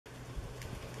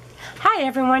Hi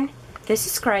everyone, this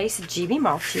is Grace of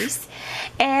gbmaltese,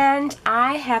 and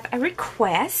I have a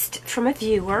request from a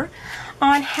viewer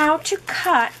on how to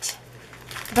cut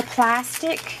the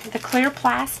plastic, the clear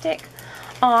plastic,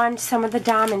 on some of the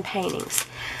diamond paintings.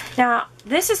 Now,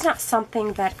 this is not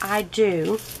something that I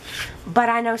do, but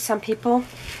I know some people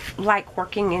like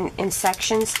working in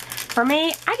sections. For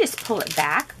me, I just pull it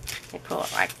back. I pull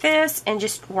it like this and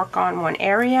just work on one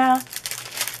area.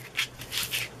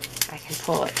 I can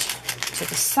pull it to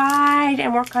the side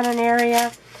and work on an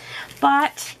area.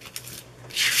 But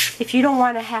if you don't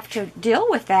want to have to deal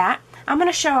with that, I'm going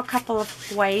to show a couple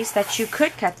of ways that you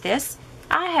could cut this.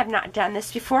 I have not done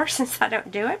this before since I don't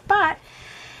do it, but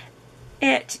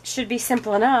it should be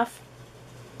simple enough.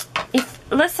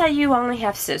 Let's say you only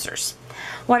have scissors.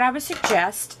 What I would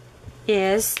suggest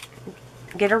is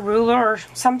get a ruler or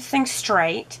something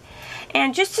straight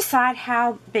and just decide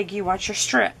how big you want your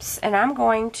strips. And I'm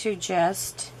going to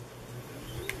just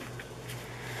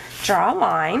draw a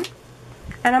line,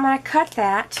 and I'm going to cut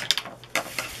that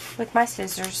with my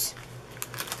scissors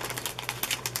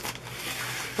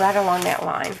right along that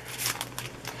line.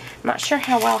 I'm not sure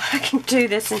how well I can do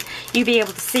this and you be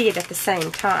able to see it at the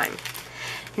same time.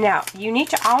 Now, you need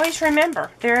to always remember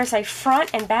there is a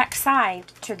front and back side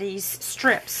to these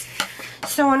strips.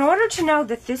 So in order to know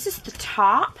that this is the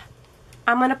top,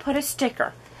 I'm going to put a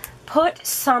sticker. Put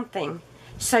something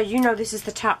so you know this is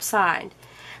the top side.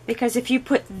 Because if you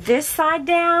put this side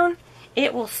down,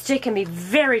 it will stick and be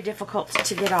very difficult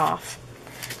to get off.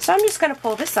 So I'm just going to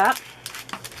pull this up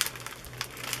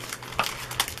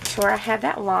to where I have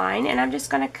that line, and I'm just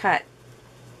going to cut.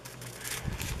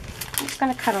 I'm just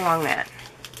going to cut along that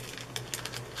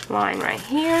line right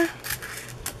here,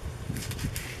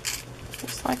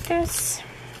 just like this.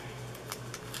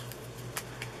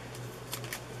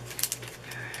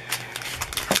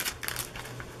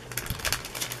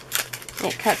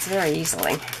 It cuts very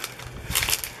easily.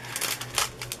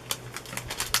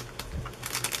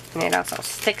 And it also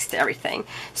sticks to everything.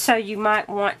 So you might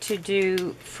want to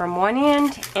do from one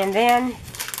end, and then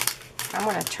I'm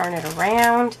going to turn it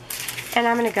around, and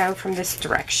I'm going to go from this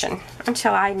direction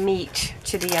until I meet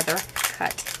to the other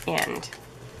cut end.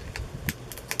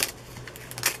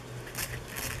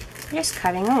 Just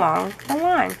cutting along the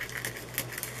line.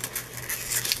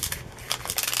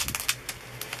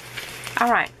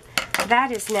 Alright,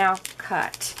 that is now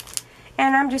cut.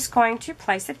 And I'm just going to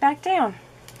place it back down.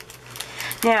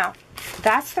 Now,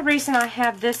 that's the reason I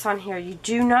have this on here. You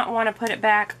do not want to put it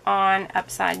back on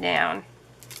upside down,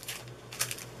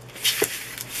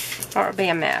 or it'll be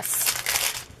a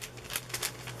mess.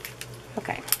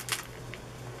 Okay.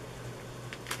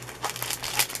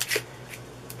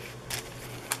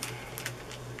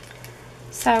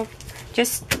 So,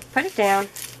 just put it down.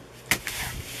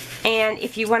 And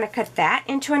if you want to cut that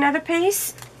into another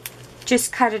piece,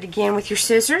 just cut it again with your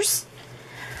scissors.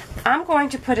 I'm going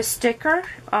to put a sticker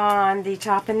on the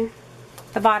top and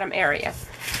the bottom area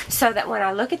so that when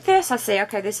I look at this, I say,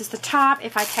 okay, this is the top.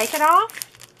 If I take it off,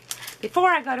 before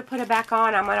I go to put it back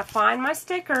on, I'm going to find my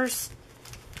stickers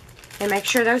and make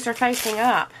sure those are facing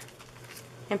up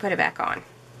and put it back on.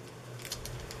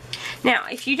 Now,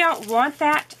 if you don't want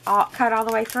that cut all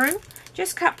the way through,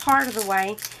 just cut part of the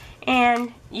way,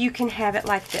 and you can have it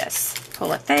like this.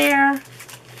 Pull it there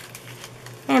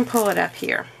and pull it up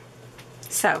here.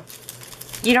 So,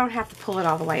 you don't have to pull it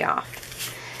all the way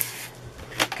off.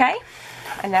 Okay,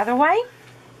 another way,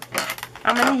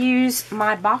 I'm going to use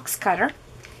my box cutter.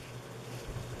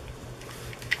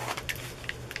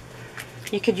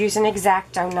 You could use an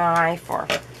X-Acto knife or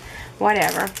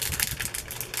whatever.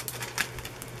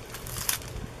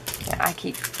 Yeah, I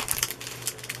keep...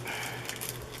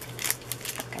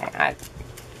 Okay,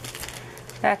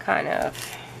 that kind of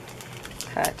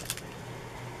cut.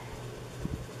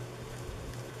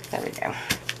 There we go.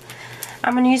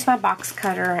 I'm going to use my box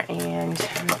cutter and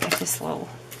get this little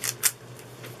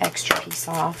extra piece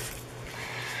off.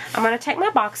 I'm going to take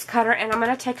my box cutter and I'm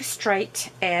going to take a straight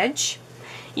edge.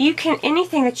 You can,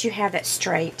 anything that you have that's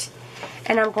straight,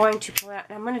 and I'm going to pull out,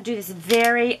 and I'm going to do this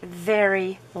very,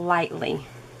 very lightly.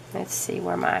 Let's see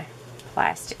where my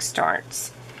plastic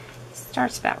starts. It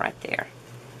starts about right there.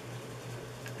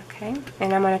 Okay,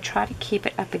 and I'm going to try to keep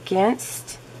it up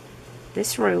against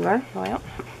this ruler. Well,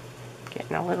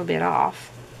 getting a little bit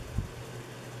off.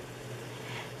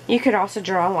 You could also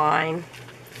draw a line,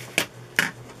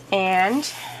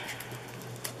 and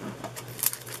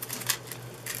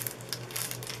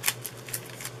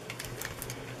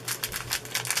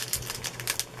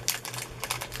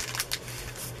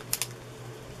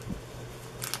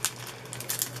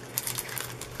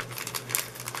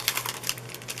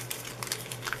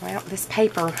well, this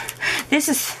paper This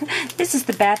is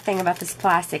the bad thing about this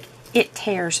plastic. It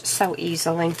tears so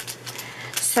easily.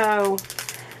 So,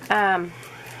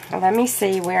 let me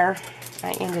see where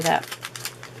I ended up.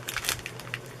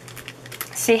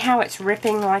 See how it's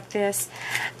ripping like this?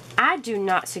 I do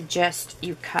not suggest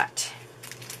you cut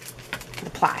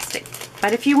the plastic,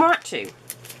 but if you want to,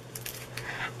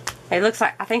 it looks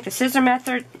like, I think the scissor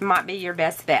method might be your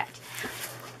best bet.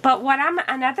 But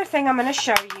another thing I'm going to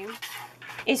show you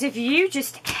is if you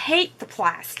just hate the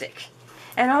plastic,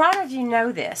 and a lot of you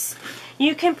know this,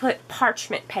 you can put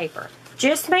parchment paper.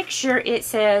 Just make sure it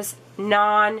says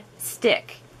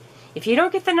non-stick. If you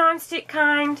don't get the non-stick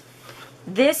kind,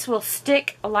 this will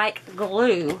stick like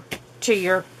glue to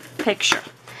your picture.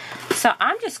 So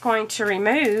I'm just going to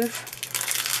remove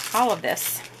all of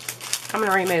this. I'm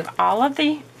going to remove all of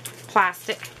the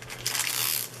plastic.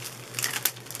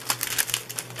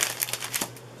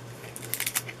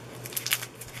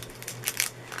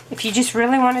 If you just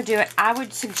really want to do it, I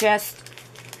would suggest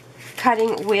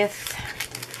cutting with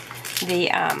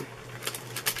the,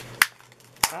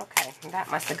 okay, that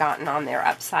must have gotten on there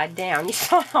upside down. You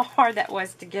saw how hard that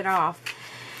was to get off.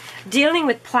 Dealing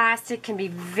with plastic can be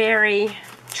very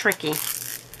tricky.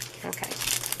 Okay.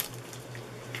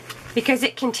 Because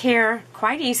it can tear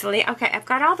quite easily. Okay, I've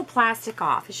got all the plastic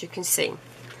off, as you can see.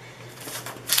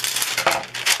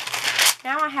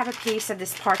 Now I have a piece of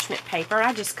this parchment paper.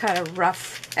 I just cut a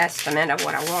rough estimate of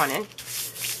what I wanted.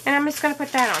 And I'm just going to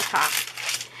put that on top.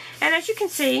 And as you can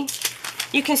see,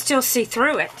 you can still see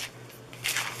through it.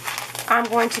 I'm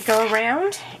going to go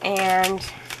around and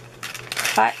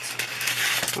cut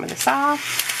some of this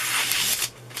off.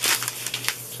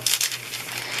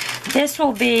 This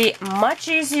will be much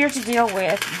easier to deal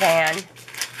with than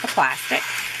the plastic.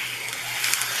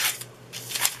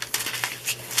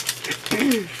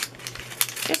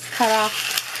 Just cut off.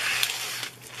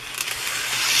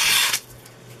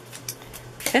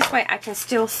 This way I can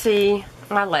still see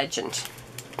my legend,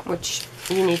 which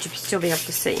you need to still be able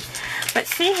to see. But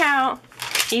see how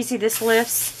easy this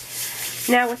lifts?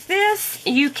 Now with this,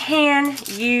 you can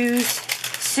use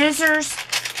scissors,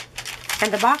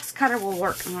 and the box cutter will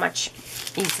work much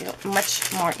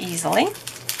more easily.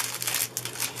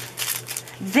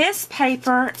 This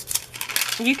paper,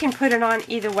 you can put it on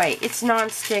either way. It's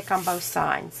non-stick on both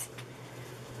sides.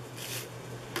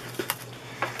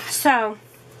 So,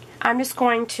 I'm just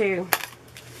going to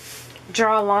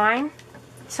draw a line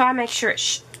so I make sure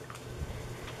it's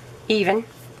even,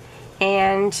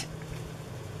 and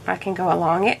I can go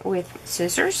along it with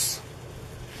scissors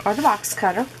or the box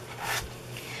cutter.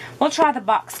 We'll try the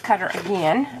box cutter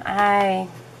again. I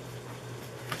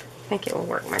think it will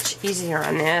work much easier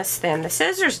on this than the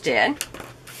scissors did.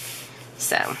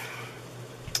 So,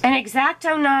 an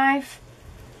X-Acto knife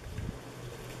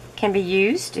can be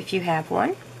used if you have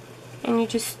one, and you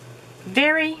just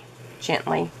very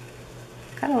gently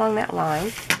cut along that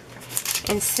line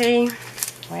and see,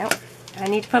 well, I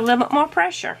need to put a little bit more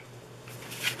pressure.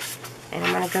 And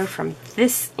I'm going to go from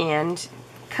this end,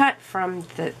 cut from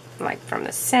the, from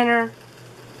the center,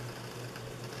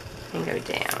 and go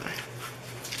down.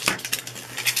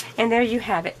 And there you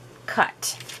have it,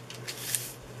 cut.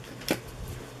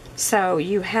 So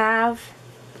you have,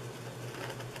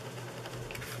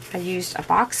 I used a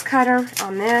box cutter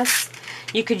on this.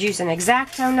 You could use an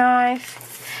X-Acto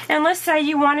knife. And let's say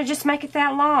you want to just make it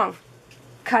that long.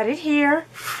 Cut it here,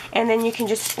 and then you can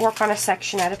just work on a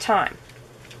section at a time.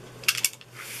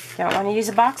 Don't want to use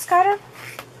a box cutter?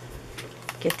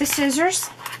 Get the scissors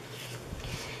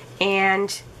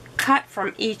and cut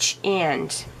from each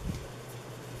end.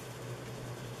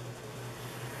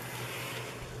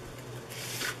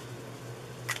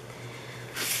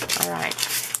 Alright.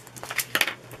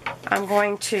 I'm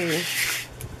going to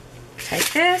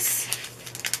take this,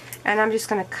 and I'm just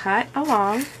going to cut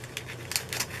along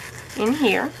in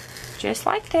here, just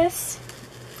like this.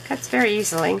 Cuts very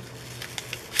easily.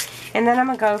 And then I'm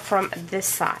going to go from this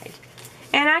side.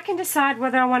 And I can decide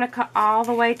whether I want to cut all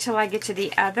the way till I get to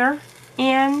the other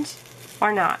end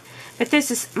or not. But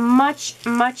this is much,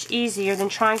 much easier than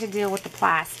trying to deal with the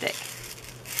plastic.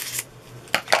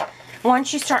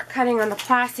 Once you start cutting on the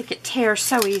plastic, it tears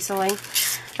so easily.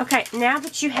 Okay, now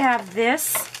that you have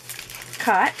this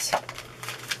cut,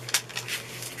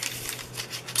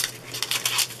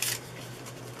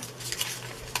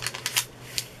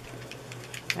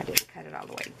 I didn't cut it all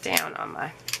the way down on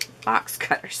my box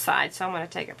cutter side, so I'm going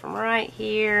to take it from right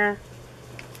here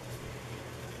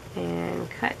and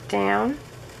cut down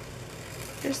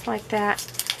just like that.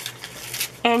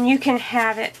 And you can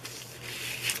have it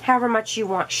however much you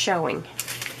want showing.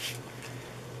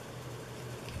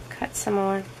 Cut some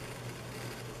more.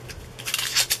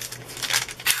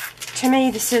 to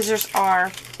me, the scissors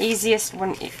are easiest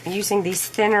when using these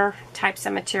thinner types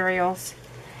of materials.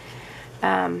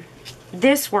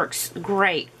 This works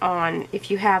great on if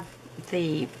you have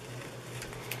the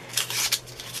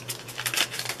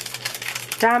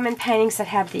diamond paintings that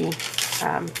have the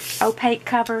opaque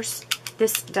covers.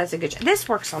 This does a good job. This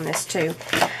works on this too.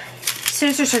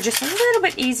 Scissors are just a little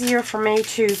bit easier for me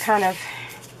to kind of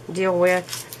deal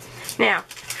with. Now,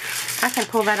 I can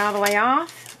pull that all the way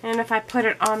off, and if I put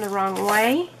it on the wrong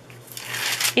way,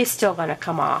 it's still going to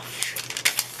come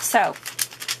off. So,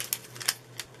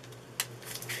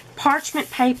 parchment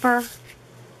paper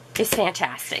is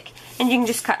fantastic, and you can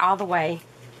just cut all the way.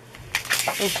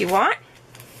 If you want,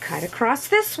 cut across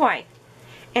this way,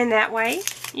 and that way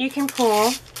you can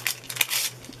pull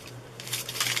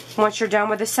once you're done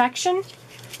with a section,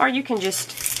 or you can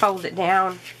just fold it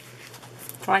down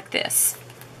like this.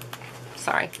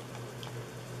 Sorry.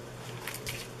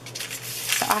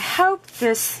 So I hope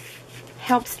this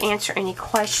helps answer any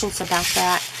questions about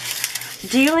that.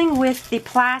 Dealing with the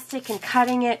plastic and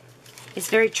cutting it is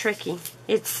very tricky.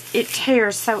 It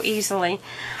tears so easily.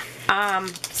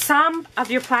 Some of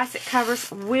your plastic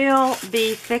covers will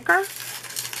be thicker,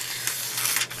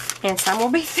 and some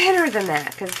will be thinner than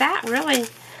that, because that really,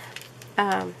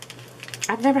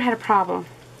 I've never had a problem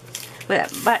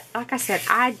with it. But like I said,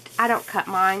 I don't cut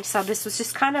mine, so this was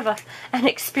just kind of an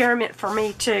experiment for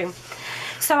me too.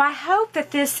 So I hope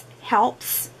that this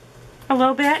helps a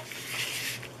little bit.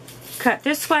 Cut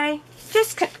this way.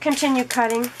 Just continue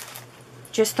cutting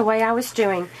just the way I was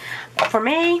doing. For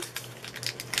me,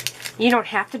 you don't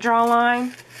have to draw a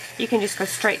line. You can just go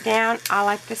straight down. I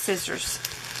like the scissors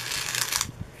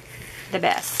the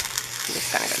best. I'm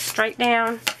just going to go straight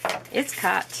down. It's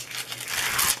cut.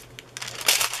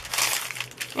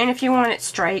 And if you want it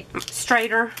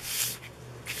straighter,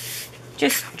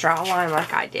 just draw a line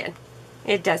like I did.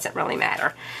 It doesn't really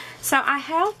matter. So I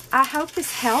hope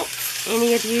this helps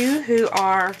any of you who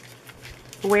are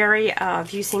wary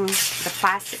of using the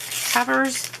plastic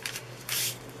covers.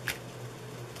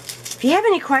 If you have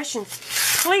any questions,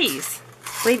 please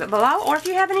leave it below, or if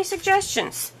you have any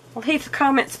suggestions, leave the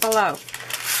comments below.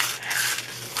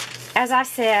 As I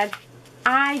said,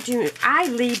 I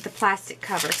leave the plastic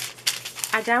covers.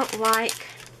 I don't like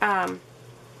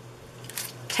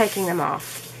taking them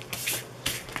off.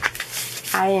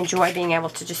 I enjoy being able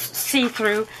to just see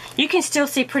through. You can still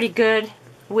see pretty good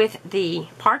with the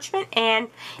parchment, and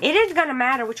it isn't going to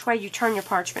matter which way you turn your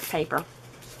parchment paper.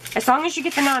 As long as you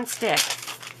get the non-stick.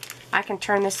 I can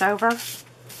turn this over,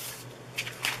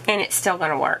 and it's still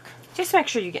going to work. Just make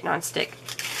sure you get non-stick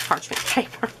parchment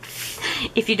paper.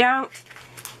 If you don't,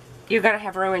 you're going to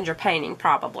have ruined your painting,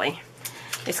 probably.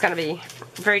 It's going to be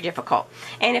very difficult.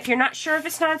 And if you're not sure if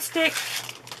it's non-stick,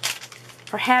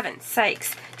 for heaven's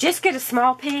sakes, just get a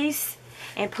small piece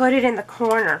and put it in the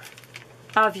corner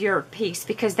of your piece,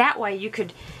 because that way you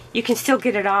can still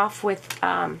get it off with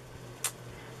a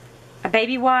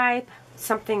baby wipe,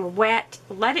 something wet.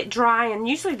 Let it dry, and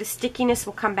usually the stickiness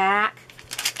will come back.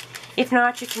 If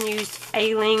not, you can use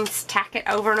A-lings, tack it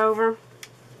over and over,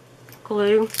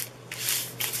 glue.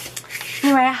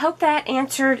 Anyway, I hope that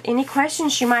answered any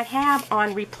questions you might have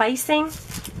on replacing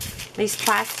these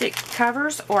plastic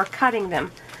covers or cutting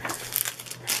them.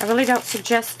 I really don't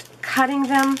suggest cutting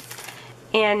them,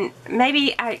 and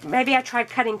maybe I tried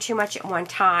cutting too much at one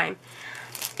time.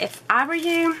 If I were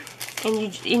you, and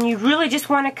you really just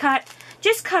want to cut,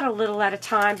 just cut a little at a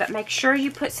time, but make sure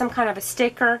you put some kind of a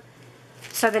sticker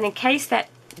so that in case that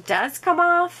does come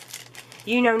off,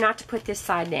 you know not to put this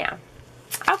side down.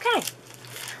 Okay,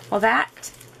 well,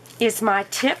 that is my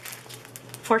tip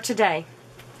for today.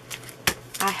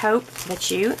 I hope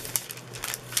that you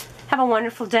have a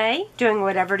wonderful day doing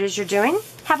whatever it is you're doing.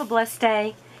 Have a blessed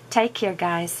day. Take care,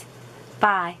 guys.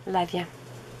 Bye. Love you.